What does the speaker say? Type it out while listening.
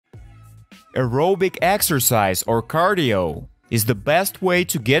Aerobic exercise or cardio is the best way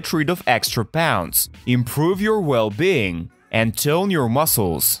to get rid of extra pounds, improve your well-being, and tone your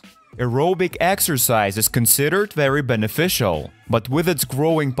muscles. Aerobic exercise is considered very beneficial, but with its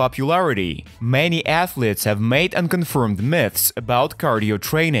growing popularity, many athletes have made unconfirmed myths about cardio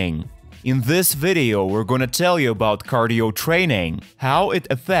training. In this video, we're gonna tell you about cardio training, how it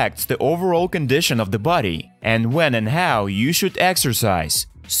affects the overall condition of the body, and when and how you should exercise.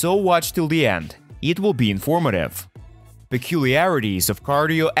 So watch till the end, it will be informative. Peculiarities of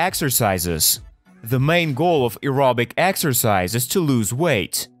cardio exercises. The main goal of aerobic exercise is to lose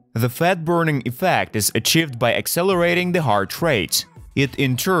weight. The fat-burning effect is achieved by accelerating the heart rate. It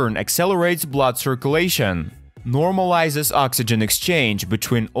in turn accelerates blood circulation, normalizes oxygen exchange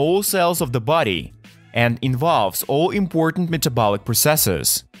between all cells of the body, and involves all important metabolic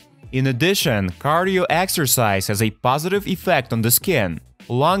processes. In addition, cardio exercise has a positive effect on the skin,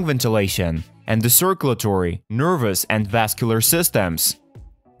 lung ventilation, and the circulatory, nervous, and vascular systems.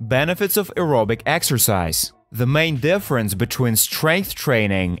 Benefits of aerobic exercise. The main difference between strength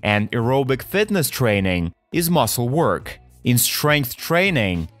training and aerobic fitness training is muscle work. In strength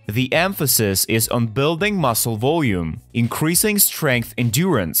training, the emphasis is on building muscle volume, increasing strength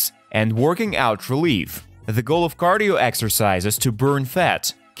endurance, and working out relief. The goal of cardio exercise is to burn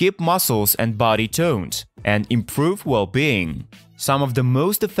fat, keep muscles and body toned, and improve well-being. Some of the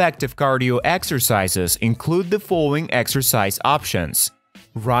most effective cardio exercises include the following exercise options: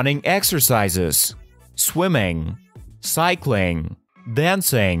 running exercises, swimming, cycling,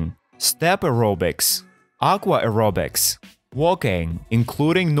 dancing, step aerobics, aqua aerobics, walking,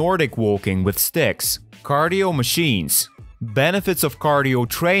 including Nordic walking with sticks, cardio machines. Benefits of cardio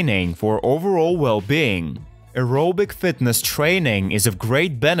training for overall well-being. Aerobic fitness training is of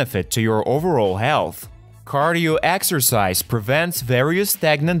great benefit to your overall health. Cardio exercise prevents various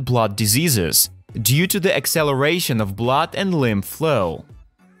stagnant blood diseases due to the acceleration of blood and lymph flow.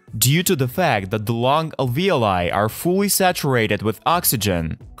 Due to the fact that the lung alveoli are fully saturated with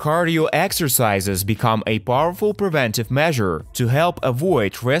oxygen, cardio exercises become a powerful preventive measure to help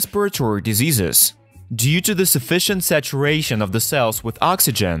avoid respiratory diseases. Due to the sufficient saturation of the cells with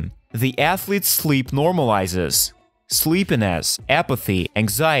oxygen, the athlete's sleep normalizes. Sleepiness, apathy,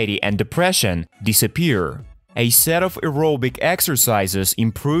 anxiety, and depression disappear. A set of aerobic exercises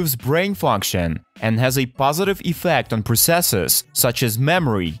improves brain function and has a positive effect on processes such as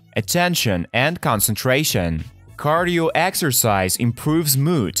memory, attention, and concentration. Cardio exercise improves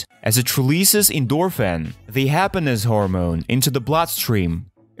mood as it releases endorphin, the happiness hormone, into the bloodstream.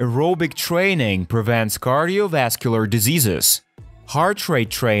 Aerobic training prevents cardiovascular diseases. Heart rate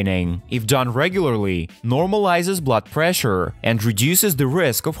training, if done regularly, normalizes blood pressure and reduces the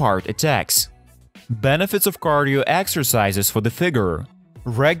risk of heart attacks. Benefits of cardio exercises for the figure.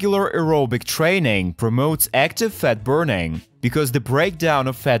 Regular aerobic training promotes active fat burning because the breakdown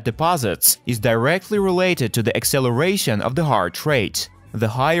of fat deposits is directly related to the acceleration of the heart rate. The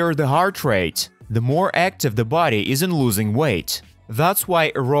higher the heart rate, the more active the body is in losing weight. That's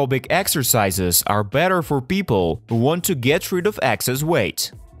why aerobic exercises are better for people who want to get rid of excess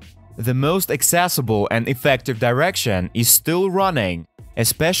weight. The most accessible and effective direction is still running,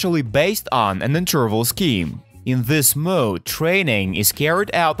 especially based on an interval scheme. In this mode, training is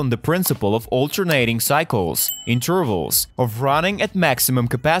carried out on the principle of alternating cycles, intervals, of running at maximum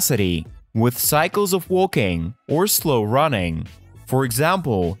capacity, with cycles of walking or slow running. For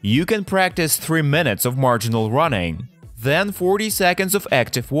example, you can practice 3 minutes of marginal running, then 40 seconds of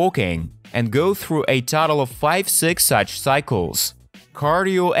active walking, and go through a total of 5-6 such cycles.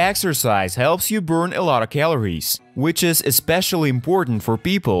 Cardio exercise helps you burn a lot of calories, which is especially important for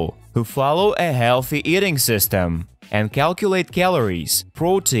people who follow a healthy eating system and calculate calories,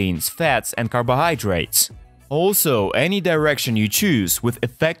 proteins, fats, and carbohydrates. Also, any direction you choose with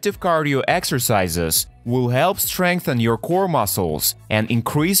effective cardio exercises will help strengthen your core muscles and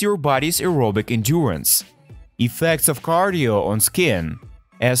increase your body's aerobic endurance. Effects of cardio on skin.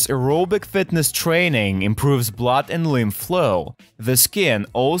 As aerobic fitness training improves blood and lymph flow, the skin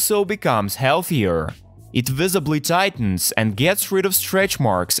also becomes healthier. It visibly tightens and gets rid of stretch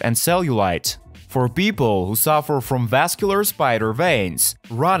marks and cellulite. For people who suffer from vascular spider veins,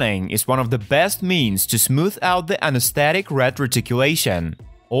 running is one of the best means to smooth out the anesthetic red reticulation.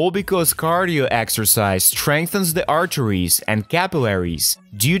 All because cardio exercise strengthens the arteries and capillaries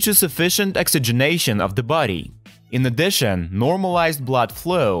due to sufficient oxygenation of the body. In addition, normalized blood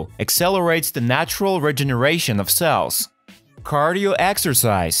flow accelerates the natural regeneration of cells. Cardio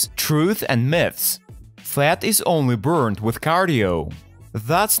exercise, truth and myths. Fat is only burned with cardio.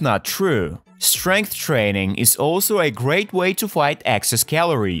 That's not true. Strength training is also a great way to fight excess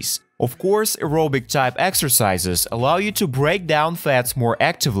calories, Of course, aerobic type exercises allow you to break down fats more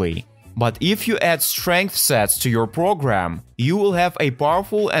actively. But if you add strength sets to your program, you will have a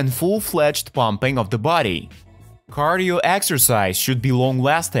powerful and full-fledged pumping of the body. Cardio exercise should be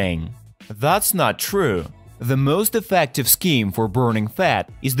long-lasting. That's not true. The most effective scheme for burning fat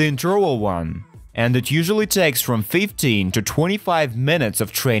is the interval one, and it usually takes from 15 to 25 minutes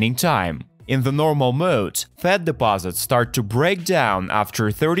of training time. In the normal mode, fat deposits start to break down after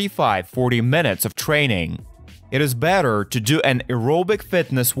 35–40 minutes of training. It is better to do an aerobic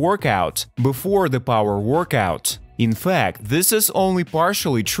fitness workout before the power workout. In fact, this is only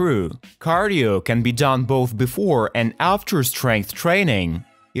partially true. Cardio can be done both before and after strength training.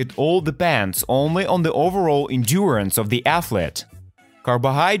 It all depends only on the overall endurance of the athlete.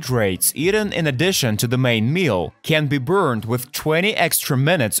 Carbohydrates eaten in addition to the main meal can be burned with 20 extra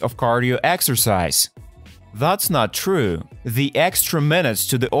minutes of cardio exercise. That's not true. The extra minutes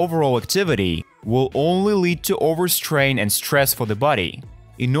to the overall activity will only lead to overstrain and stress for the body.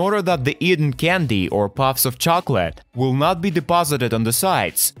 In order that the eaten candy or puffs of chocolate will not be deposited on the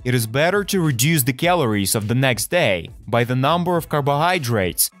sides, it is better to reduce the calories of the next day by the number of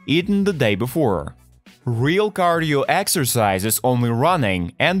carbohydrates eaten the day before. Real cardio exercise is only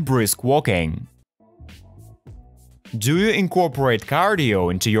running and brisk walking. Do you incorporate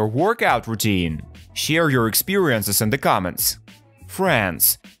cardio into your workout routine? Share your experiences in the comments.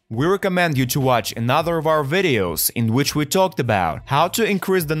 Friends, we recommend you to watch another of our videos in which we talked about how to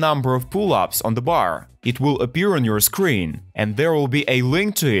increase the number of pull-ups on the bar. It will appear on your screen, and there will be a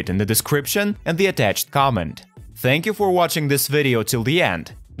link to it in the description and the attached comment. Thank you for watching this video till the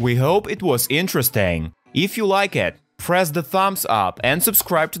end. We hope it was interesting. If you like it, press the thumbs up and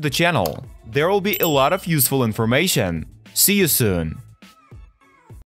subscribe to the channel. There will be a lot of useful information. See you soon!